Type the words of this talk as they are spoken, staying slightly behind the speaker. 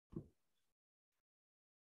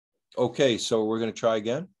Okay, so we're going to try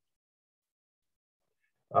again.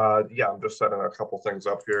 Yeah, I'm just setting a couple things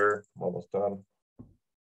up here. I'm almost done.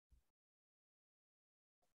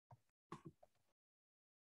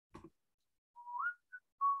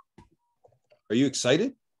 Are you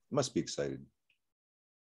excited? You must be excited.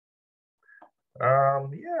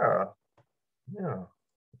 Yeah,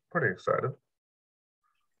 pretty excited.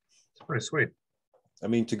 It's pretty sweet. I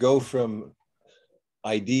mean, to go from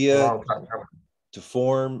idea Long time coming. to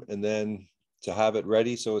form and then to have it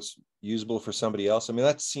ready so it's usable for somebody else. I mean,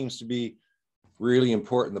 that seems to be really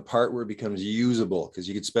important, the part where it becomes usable, because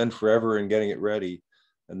you could spend forever in getting it ready.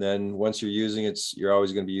 And then once you're using it, you're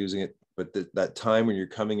always going to be using it. But that time when you're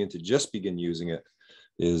coming in to just begin using it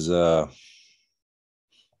is a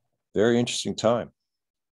very interesting time.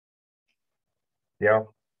 Yeah.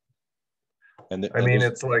 And I mean,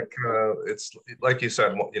 it's like you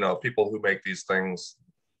said, people who make these things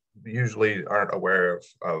usually aren't aware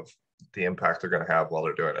of the impact they're going to have while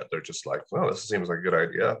they're doing it. They're just like, well, this seems like a good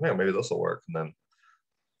idea. Yeah, maybe this will work. And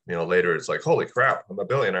then, later it's like, holy crap, I'm a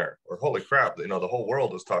billionaire, or holy crap, the whole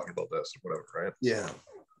world is talking about this or whatever, right? Yeah.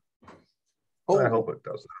 I hope it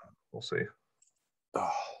does that. We'll see.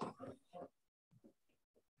 Oh.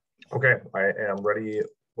 Okay, I am ready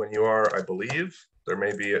when you are, I believe. There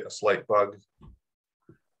may be a slight bug.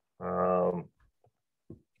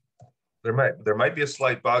 There might be a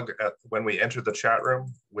slight bug when we enter the chat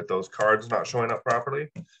room with those cards not showing up properly.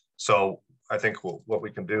 So I think what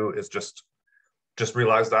we can do is just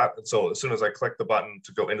realize that. And so as soon as I click the button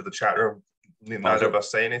to go into the chat room, neither of us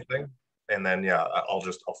say anything. And then, yeah, I'll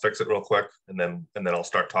fix it real quick. And then I'll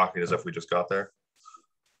start talking as if we just got there,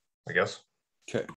 I guess. Okay.